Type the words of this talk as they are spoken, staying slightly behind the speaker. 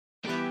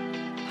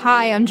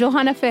Hi, I'm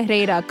Johanna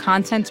Ferreira,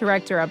 content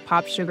director at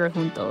Pop Sugar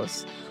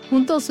Juntos.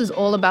 Juntos is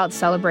all about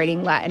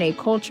celebrating Latinx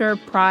culture,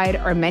 pride,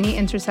 our many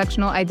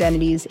intersectional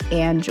identities,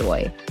 and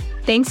joy.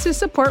 Thanks to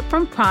support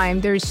from Prime,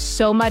 there's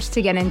so much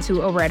to get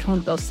into over at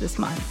Juntos this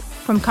month.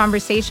 From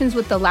conversations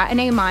with the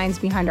Latinx minds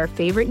behind our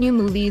favorite new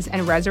movies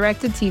and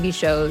resurrected TV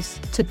shows,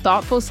 to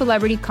thoughtful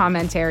celebrity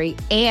commentary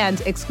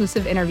and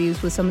exclusive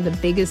interviews with some of the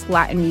biggest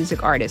Latin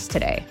music artists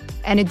today.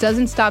 And it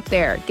doesn't stop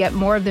there. Get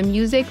more of the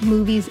music,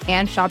 movies,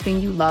 and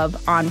shopping you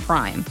love on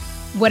Prime.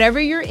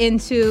 Whatever you're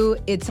into,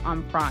 it's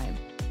on Prime.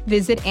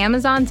 Visit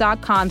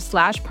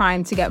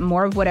Amazon.com/Prime to get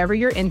more of whatever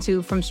you're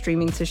into, from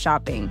streaming to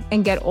shopping.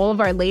 And get all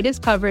of our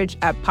latest coverage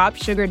at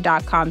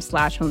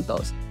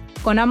popsugar.com/juntos.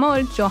 Con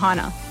amor,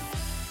 Johanna.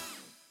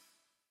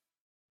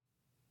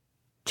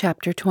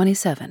 Chapter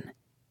 27.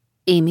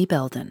 Amy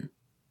Belden.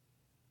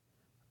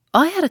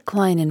 I had a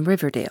client in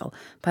Riverdale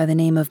by the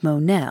name of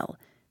Monel,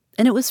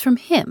 and it was from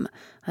him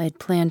I had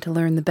planned to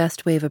learn the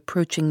best way of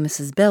approaching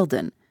Mrs.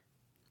 Belden.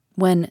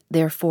 When,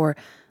 therefore,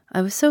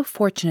 I was so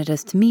fortunate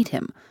as to meet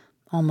him,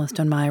 almost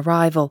on my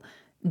arrival,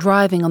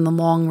 driving on the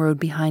long road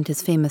behind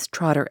his famous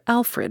trotter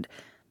Alfred,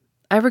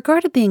 I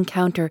regarded the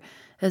encounter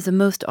as a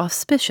most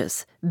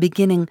auspicious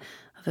beginning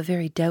of a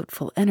very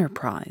doubtful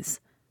enterprise.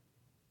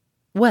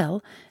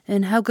 "Well,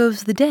 and how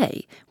goes the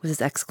day?" was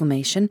his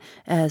exclamation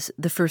as,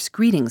 the first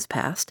greetings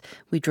passed,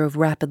 we drove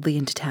rapidly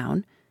into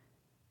town.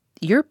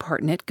 "Your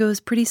part in it goes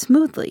pretty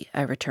smoothly,"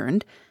 I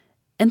returned,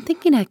 and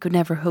thinking I could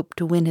never hope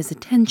to win his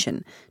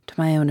attention to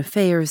my own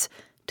affairs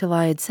till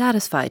I had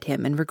satisfied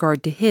him in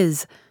regard to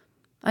his,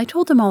 I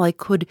told him all I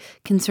could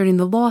concerning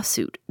the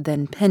lawsuit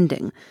then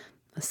pending,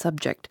 a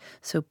subject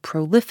so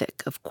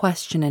prolific of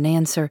question and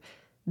answer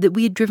that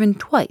we had driven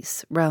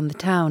twice round the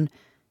town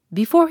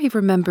before he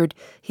remembered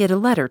he had a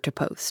letter to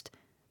post.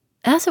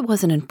 As it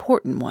was an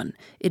important one,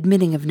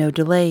 admitting of no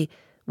delay,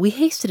 we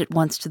hasted at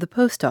once to the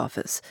post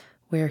office,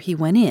 where he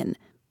went in,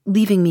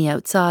 leaving me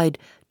outside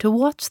to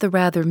watch the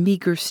rather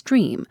meager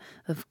stream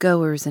of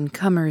goers and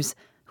comers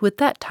who at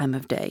that time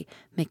of day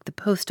make the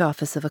post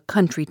office of a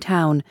country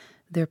town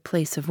their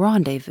place of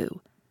rendezvous.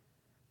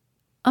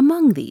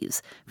 Among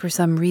these, for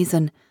some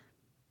reason,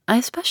 I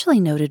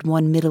especially noted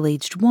one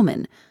middle-aged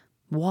woman.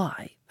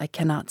 Why, I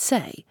cannot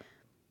say.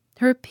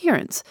 Her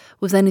appearance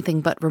was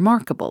anything but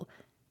remarkable,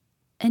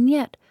 and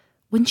yet,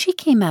 when she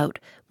came out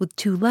with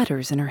 2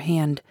 letters in her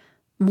hand,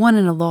 one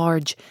in a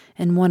large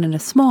and one in a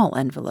small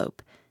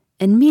envelope,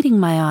 and meeting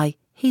my eye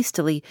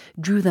hastily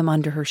drew them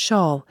under her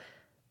shawl,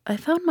 I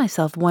found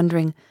myself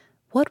wondering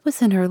what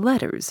was in her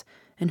letters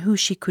and who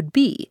she could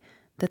be,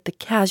 that the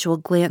casual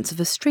glance of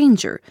a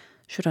stranger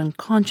should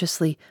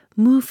unconsciously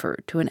move her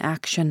to an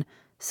action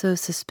so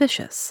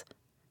suspicious.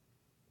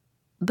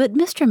 But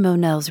Mr.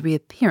 Monell's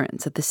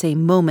reappearance at the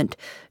same moment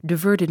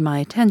diverted my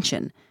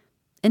attention,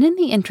 and in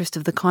the interest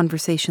of the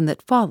conversation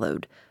that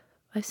followed,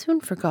 I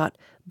soon forgot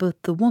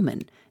both the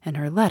woman and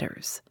her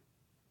letters.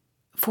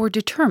 For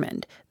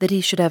determined that he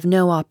should have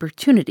no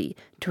opportunity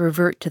to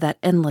revert to that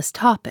endless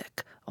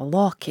topic, a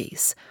law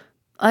case,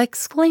 I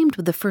exclaimed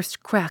with the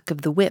first crack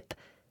of the whip,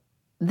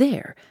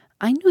 "There,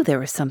 I knew there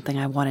was something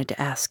I wanted to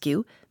ask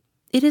you.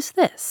 It is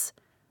this.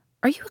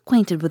 Are you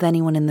acquainted with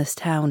anyone in this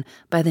town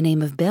by the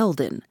name of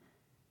Belden?"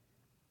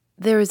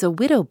 "There is a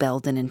widow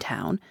Belden in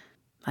town.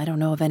 I don't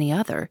know of any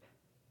other."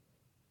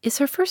 "Is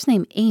her first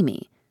name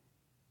Amy?"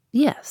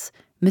 "Yes,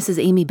 Mrs.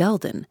 Amy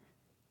Belden."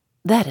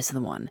 "That is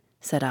the one,"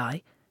 said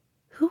I.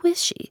 "Who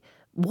is she?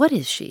 What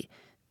is she?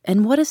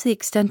 And what is the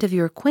extent of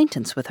your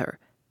acquaintance with her?"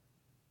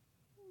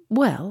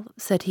 "Well,"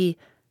 said he,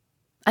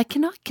 "I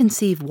cannot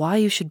conceive why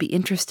you should be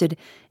interested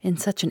in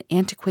such an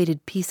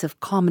antiquated piece of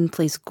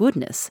commonplace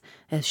goodness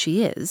as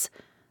she is.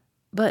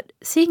 But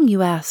seeing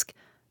you ask,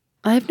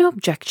 I have no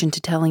objection to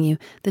telling you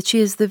that she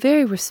is the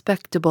very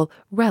respectable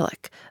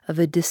relic of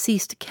a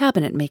deceased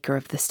cabinet-maker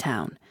of this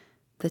town,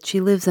 that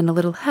she lives in a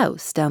little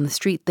house down the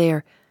street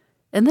there,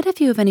 and that if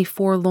you have any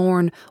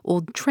forlorn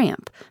old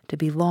tramp to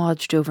be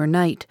lodged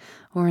overnight,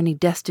 or any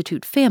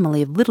destitute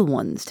family of little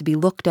ones to be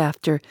looked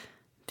after,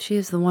 she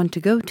is the one to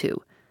go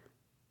to.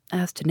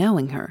 As to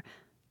knowing her,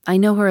 I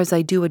know her as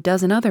I do a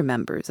dozen other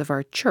members of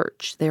our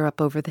church there up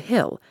over the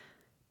hill.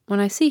 When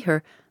I see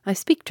her, I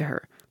speak to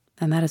her,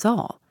 and that is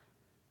all."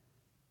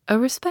 "A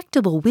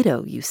respectable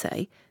widow, you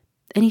say?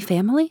 Any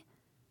family?"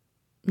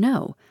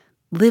 "No.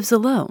 Lives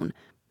alone.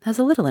 Has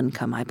a little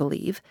income, I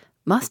believe.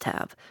 Must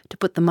have, to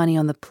put the money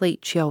on the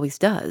plate she always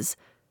does.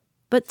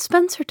 But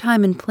spends her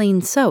time in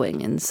plain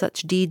sewing and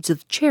such deeds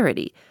of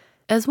charity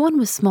as one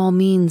with small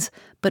means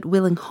but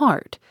willing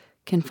heart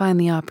can find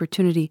the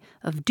opportunity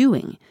of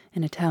doing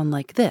in a town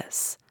like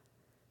this.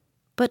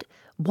 But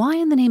why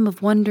in the name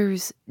of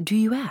wonders do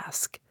you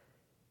ask?"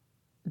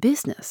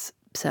 "Business,"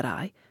 said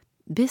I.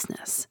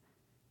 "Business."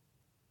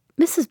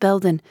 "Mrs.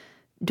 Belden,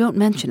 don't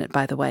mention it,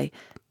 by the way,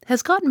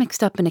 has got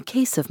mixed up in a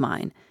case of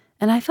mine,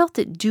 and I felt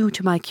it due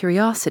to my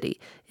curiosity,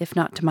 if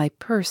not to my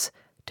purse,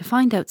 to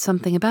find out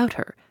something about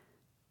her,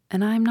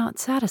 and I am not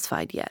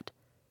satisfied yet.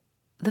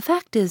 The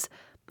fact is,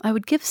 I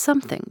would give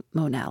something,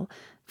 Monel,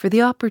 for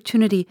the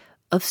opportunity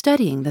of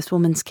studying this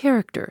woman's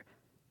character.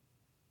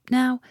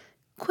 Now,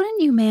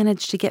 couldn't you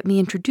manage to get me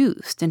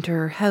introduced into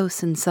her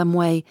house in some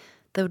way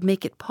that would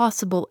make it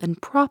possible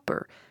and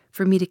proper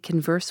for me to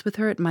converse with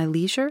her at my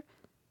leisure?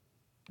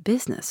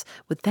 Business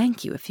would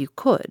thank you if you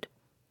could."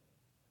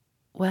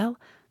 "Well,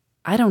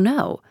 I don't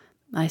know.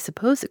 I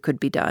suppose it could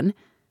be done.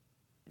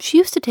 She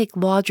used to take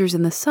lodgers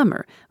in the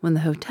summer when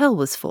the hotel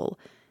was full,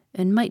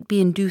 and might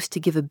be induced to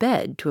give a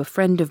bed to a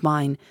friend of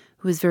mine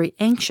who is very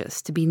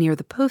anxious to be near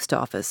the post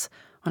office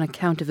on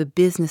account of a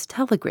business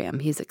telegram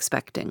he is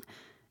expecting,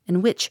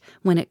 and which,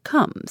 when it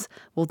comes,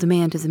 will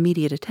demand his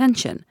immediate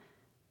attention."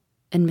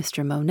 And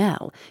Mr.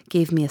 Monell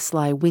gave me a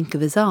sly wink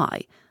of his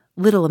eye,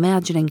 little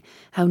imagining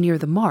how near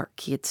the mark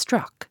he had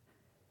struck.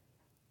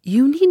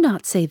 "You need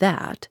not say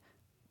that.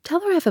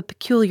 Tell her I have a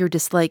peculiar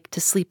dislike to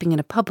sleeping in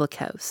a public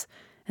house,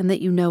 and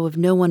that you know of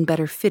no one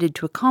better fitted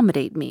to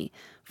accommodate me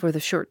for the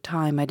short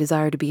time I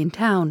desire to be in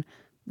town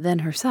than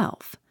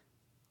herself."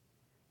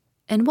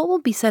 "And what will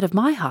be said of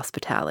my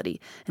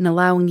hospitality in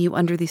allowing you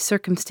under these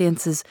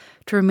circumstances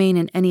to remain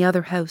in any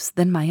other house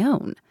than my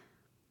own?"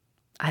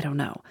 "I don't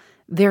know.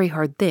 Very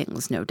hard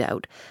things, no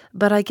doubt,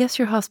 but I guess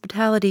your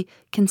hospitality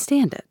can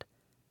stand it."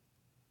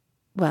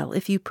 "Well,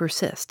 if you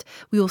persist,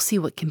 we will see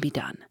what can be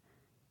done."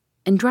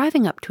 And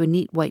driving up to a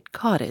neat white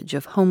cottage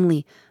of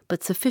homely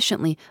but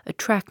sufficiently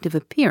attractive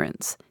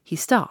appearance, he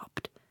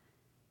stopped.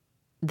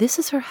 "This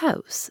is her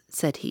house,"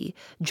 said he,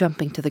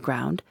 jumping to the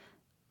ground.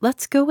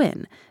 "Let's go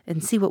in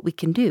and see what we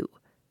can do."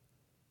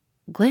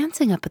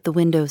 Glancing up at the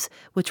windows,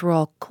 which were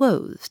all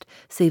closed,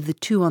 save the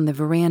two on the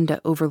veranda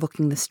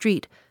overlooking the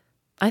street,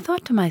 I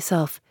thought to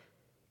myself,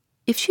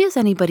 if she has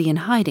anybody in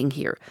hiding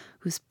here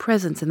whose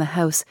presence in the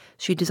house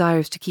she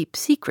desires to keep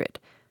secret,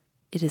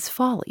 it is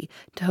folly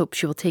to hope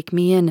she will take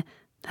me in,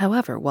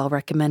 however well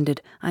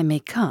recommended I may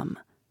come.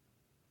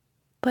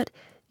 But,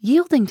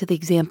 yielding to the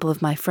example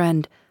of my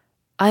friend,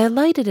 I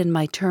alighted in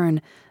my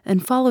turn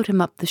and followed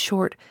him up the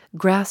short,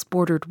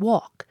 grass-bordered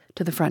walk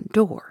to the front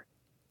door.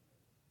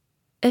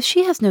 "As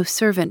she has no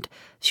servant,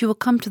 she will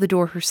come to the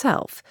door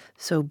herself,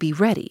 so be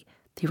ready,"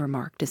 he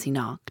remarked as he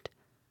knocked.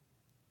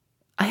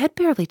 I had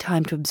barely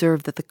time to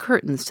observe that the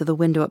curtains to the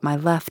window at my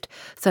left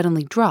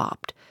suddenly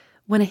dropped,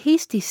 when a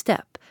hasty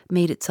step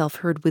made itself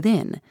heard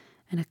within,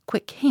 and a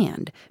quick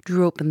hand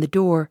drew open the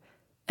door,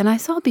 and I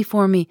saw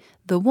before me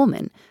the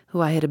woman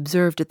who I had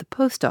observed at the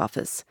post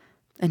office,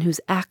 and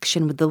whose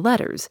action with the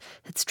letters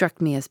had struck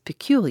me as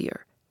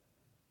peculiar.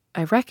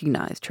 I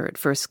recognized her at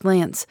first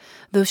glance,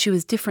 though she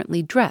was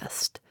differently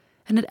dressed,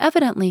 and had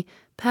evidently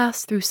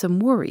passed through some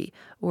worry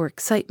or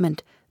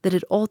excitement that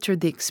had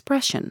altered the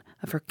expression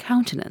of her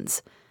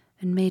countenance,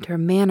 and made her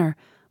manner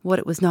what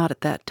it was not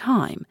at that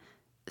time,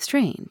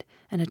 strained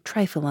and a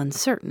trifle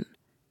uncertain.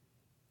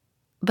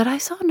 But I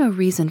saw no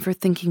reason for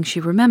thinking she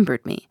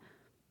remembered me.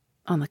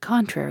 On the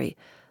contrary,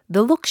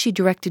 the look she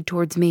directed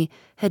towards me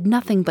had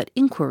nothing but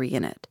inquiry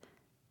in it,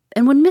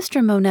 and when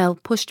Mr. Monell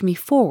pushed me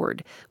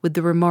forward with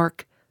the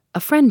remark, "A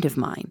friend of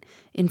mine,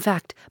 in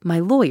fact, my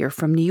lawyer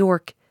from New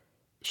York,"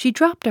 she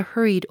dropped a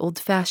hurried,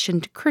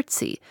 old-fashioned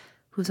curtsy,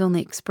 whose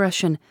only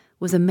expression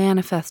was a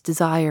manifest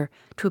desire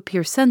to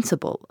appear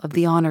sensible of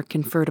the honor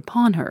conferred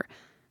upon her,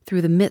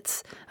 through the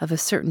midst of a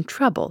certain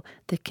trouble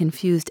that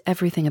confused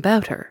everything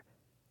about her.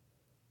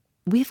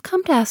 "We have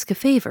come to ask a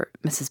favor,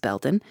 Mrs.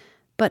 Belden,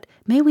 but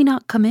may we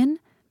not come in?"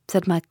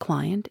 said my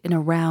client in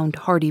a round,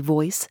 hearty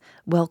voice,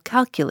 well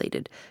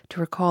calculated to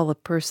recall a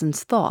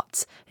person's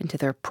thoughts into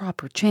their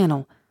proper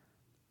channel.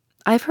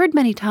 "I have heard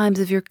many times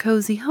of your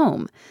cozy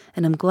home,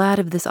 and am glad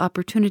of this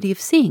opportunity of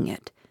seeing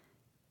it."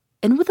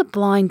 And with a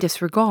blind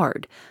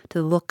disregard to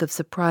the look of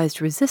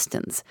surprised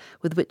resistance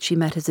with which she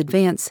met his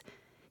advance,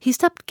 he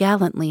stepped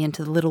gallantly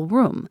into the little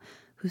room,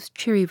 whose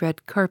cherry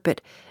red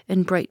carpet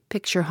and bright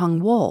picture-hung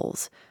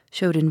walls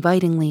showed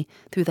invitingly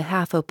through the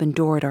half-open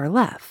door at our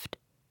left.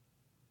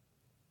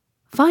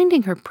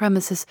 Finding her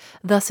premises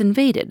thus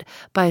invaded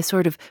by a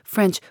sort of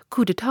French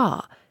coup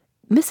d'etat,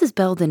 Mrs.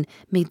 Belden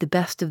made the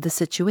best of the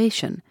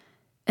situation,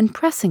 and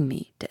pressing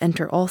me to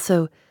enter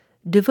also,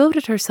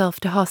 devoted herself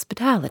to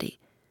hospitality.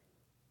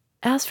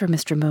 As for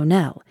Mr.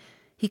 Monell,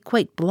 he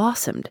quite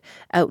blossomed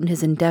out in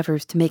his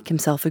endeavors to make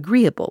himself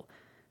agreeable,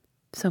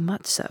 so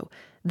much so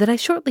that I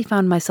shortly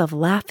found myself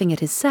laughing at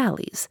his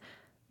sallies,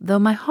 though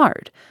my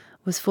heart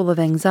was full of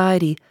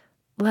anxiety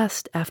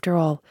lest, after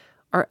all,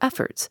 our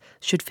efforts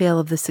should fail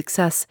of the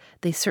success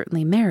they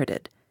certainly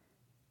merited.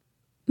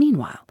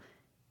 Meanwhile,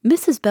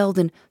 Mrs.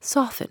 Belden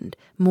softened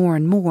more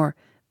and more,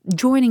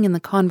 joining in the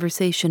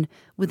conversation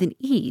with an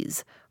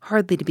ease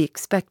hardly to be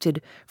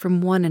expected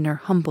from one in her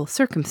humble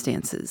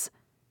circumstances.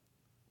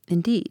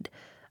 Indeed,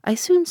 I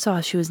soon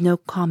saw she was no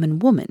common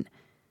woman.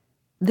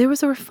 There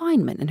was a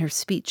refinement in her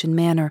speech and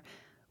manner,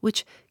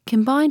 which,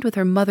 combined with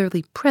her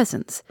motherly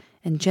presence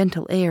and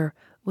gentle air,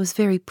 was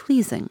very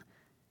pleasing.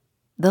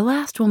 The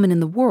last woman in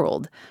the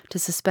world to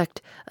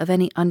suspect of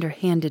any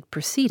underhanded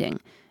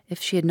proceeding,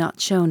 if she had not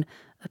shown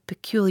a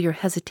peculiar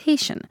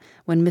hesitation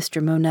when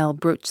Mr. Monell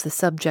broached the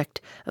subject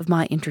of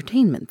my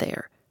entertainment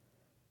there.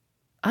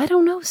 "I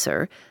don't know,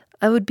 sir.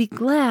 I would be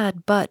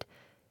glad, but—"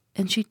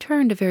 and she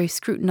turned a very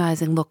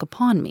scrutinizing look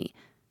upon me.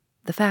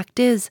 "The fact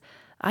is,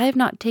 I have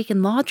not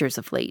taken lodgers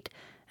of late,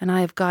 and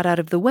I have got out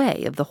of the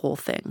way of the whole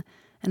thing,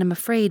 and am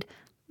afraid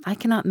I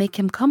cannot make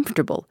him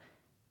comfortable.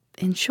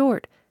 In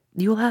short,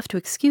 you will have to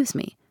excuse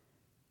me."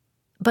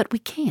 "But we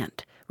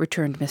can't,"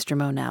 returned Mr.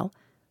 Monell.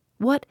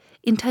 "What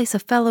entice a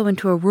fellow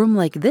into a room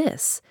like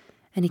this?"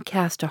 And he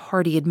cast a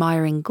hearty,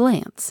 admiring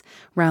glance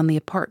round the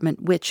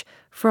apartment which,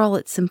 for all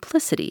its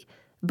simplicity,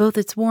 both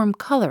its warm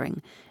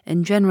coloring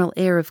and general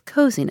air of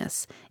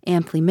coziness,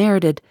 amply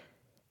merited,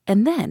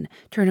 and then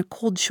turn a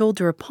cold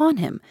shoulder upon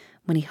him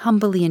when he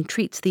humbly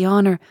entreats the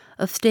honor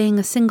of staying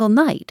a single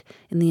night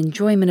in the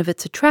enjoyment of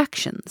its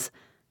attractions.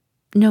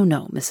 "No,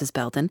 no, Mrs.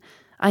 Belden,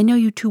 I know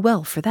you too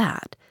well for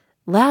that.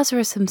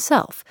 Lazarus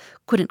himself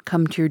couldn't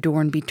come to your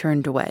door and be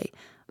turned away,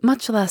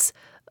 much less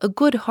a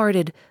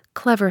good-hearted,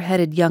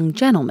 clever-headed young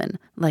gentleman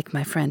like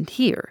my friend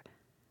here."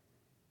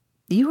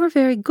 "You are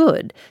very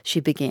good," she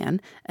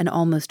began, an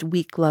almost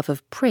weak love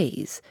of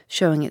praise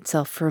showing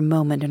itself for a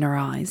moment in her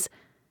eyes.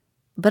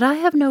 "But I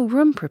have no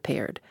room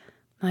prepared.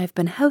 I have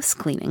been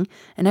house-cleaning,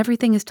 and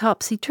everything is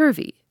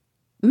topsy-turvy.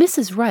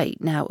 Mrs. Wright,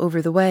 now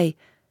over the way—"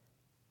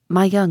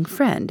 "My young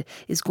friend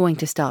is going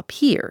to stop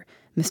here,"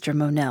 Mr.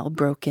 Monell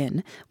broke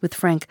in, with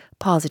frank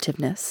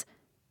positiveness.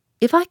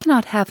 "If I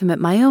cannot have him at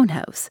my own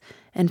house,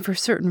 and for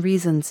certain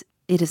reasons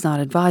it is not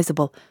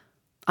advisable,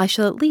 I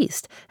shall at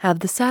least have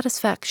the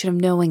satisfaction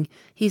of knowing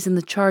he's in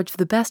the charge of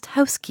the best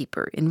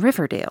housekeeper in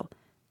Riverdale."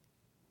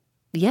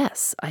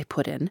 "Yes," I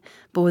put in,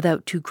 but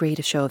without too great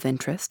a show of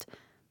interest.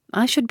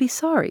 "I should be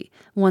sorry,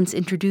 once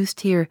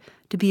introduced here,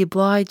 to be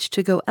obliged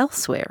to go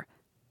elsewhere."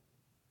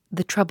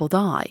 The troubled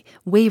eye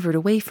wavered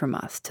away from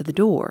us to the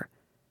door.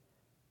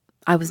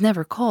 "I was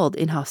never called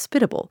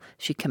inhospitable,"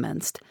 she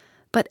commenced,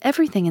 "but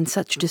everything in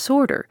such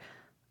disorder.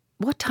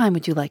 What time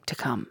would you like to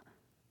come?"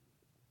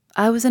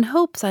 "I was in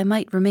hopes I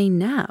might remain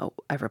now,"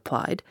 I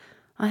replied.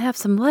 "I have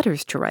some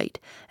letters to write,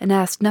 and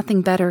ask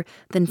nothing better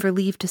than for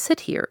leave to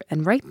sit here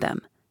and write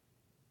them."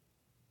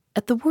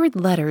 At the word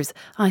letters,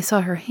 I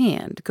saw her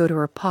hand go to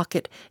her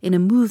pocket in a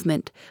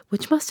movement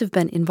which must have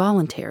been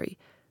involuntary,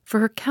 for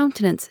her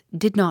countenance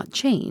did not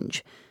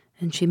change,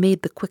 and she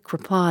made the quick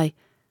reply,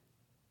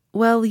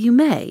 "Well, you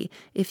may,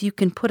 if you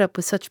can put up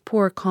with such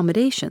poor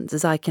accommodations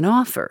as I can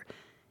offer.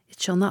 It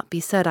shall not be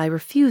said I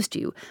refused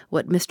you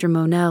what Mr.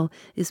 Monell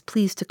is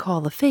pleased to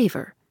call a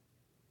favor."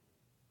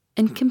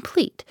 And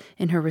complete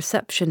in her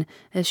reception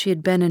as she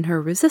had been in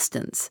her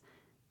resistance,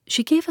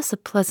 she gave us a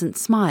pleasant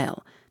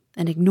smile,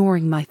 and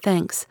ignoring my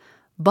thanks,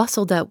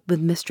 bustled out with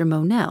Mr.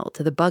 Monell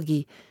to the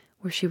buggy,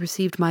 where she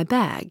received my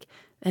bag,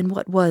 and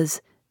what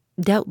was,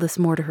 doubtless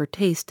more to her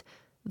taste,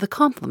 the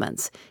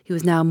compliments he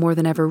was now more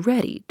than ever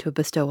ready to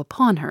bestow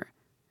upon her.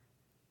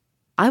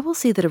 "I will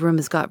see that a room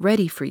is got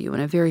ready for you in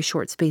a very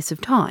short space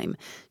of time,"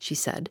 she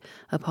said,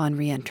 upon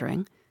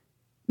re-entering.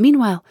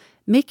 "Meanwhile,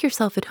 make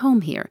yourself at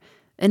home here,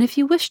 and if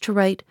you wish to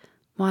write,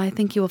 why, I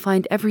think you will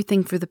find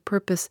everything for the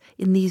purpose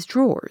in these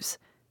drawers."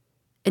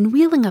 And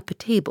wheeling up a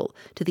table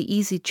to the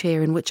easy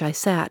chair in which I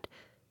sat,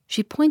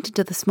 she pointed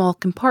to the small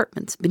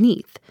compartments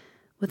beneath,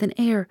 with an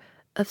air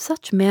of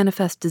such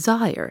manifest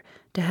desire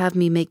to have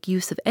me make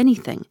use of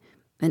anything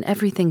and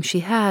everything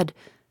she had,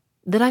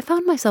 that I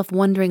found myself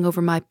wondering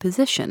over my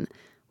position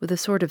with a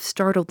sort of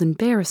startled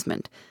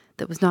embarrassment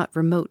that was not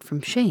remote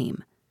from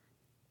shame.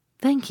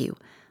 "Thank you.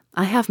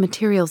 I have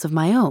materials of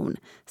my own,"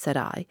 said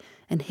I,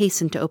 and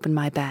hastened to open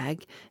my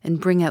bag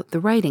and bring out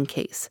the writing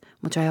case,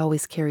 which I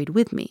always carried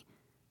with me.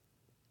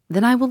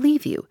 "Then I will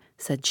leave you,"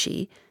 said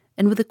she,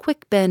 and with a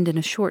quick bend and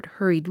a short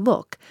hurried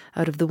look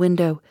out of the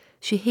window,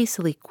 she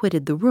hastily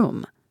quitted the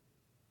room.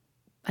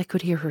 I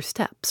could hear her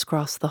steps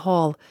cross the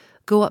hall,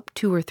 go up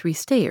 2 or 3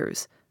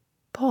 stairs,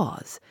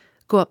 pause,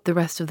 go up the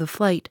rest of the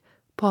flight,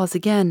 pause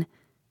again,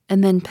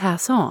 and then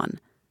pass on.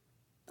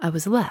 I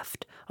was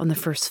left on the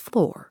first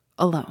floor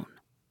alone.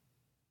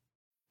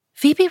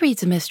 Phoebe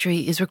Reads a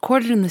Mystery is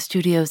recorded in the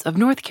studios of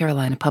North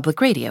Carolina Public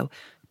Radio,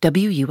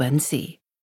 WUNC.